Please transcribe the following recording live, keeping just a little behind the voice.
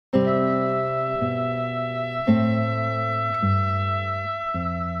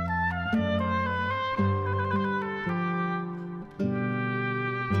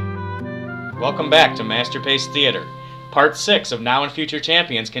Welcome back to Masterpace Theatre. Part 6 of Now and Future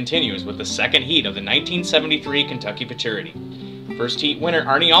Champions continues with the second heat of the 1973 Kentucky Futurity. First heat winner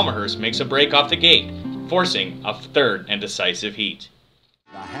Arnie Almahurst makes a break off the gate, forcing a third and decisive heat.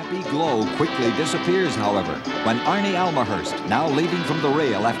 The happy glow quickly disappears, however, when Arnie Almahurst, now leading from the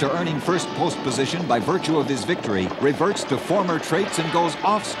rail after earning first post position by virtue of his victory, reverts to former traits and goes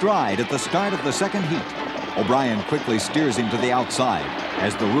off stride at the start of the second heat. O'Brien quickly steers him to the outside,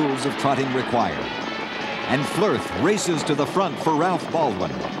 as the rules of trotting require. And Flirth races to the front for Ralph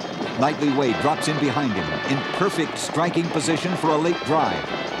Baldwin. Knightley Way drops in behind him, in perfect striking position for a late drive.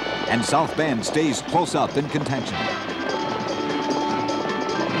 And South Bend stays close up in contention.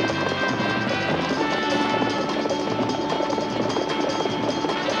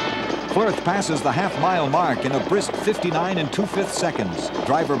 Flirth passes the half-mile mark in a brisk 59 2/5 seconds.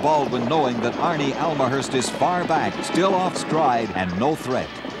 Driver Baldwin knowing that Arnie Almahurst is far back, still off stride and no threat.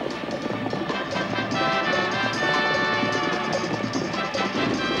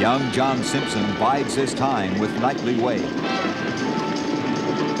 Young John Simpson bides his time with Knightley Way.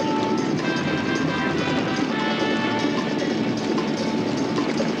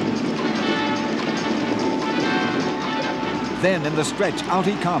 Then in the stretch, out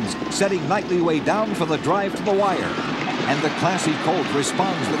he comes, setting Knightley Way down for the drive to the wire. And the classy colt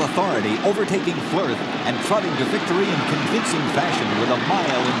responds with authority, overtaking Flirth and trotting to victory in convincing fashion with a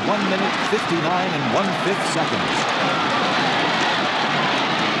mile in 1 minute 59 1/5 seconds.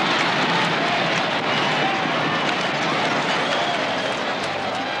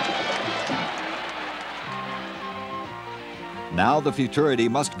 Now the Futurity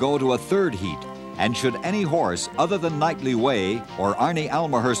must go to a third heat, and should any horse other than Knightley Way or Arnie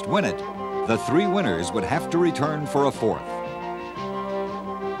Almahurst win it, the three winners would have to return for a fourth.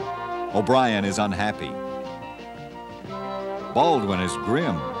 O'Brien is unhappy. Baldwin is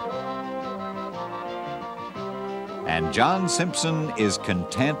grim. And John Simpson is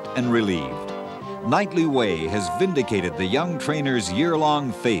content and relieved. Knightley Way has vindicated the young trainer's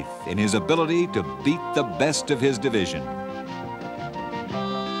year-long faith in his ability to beat the best of his division.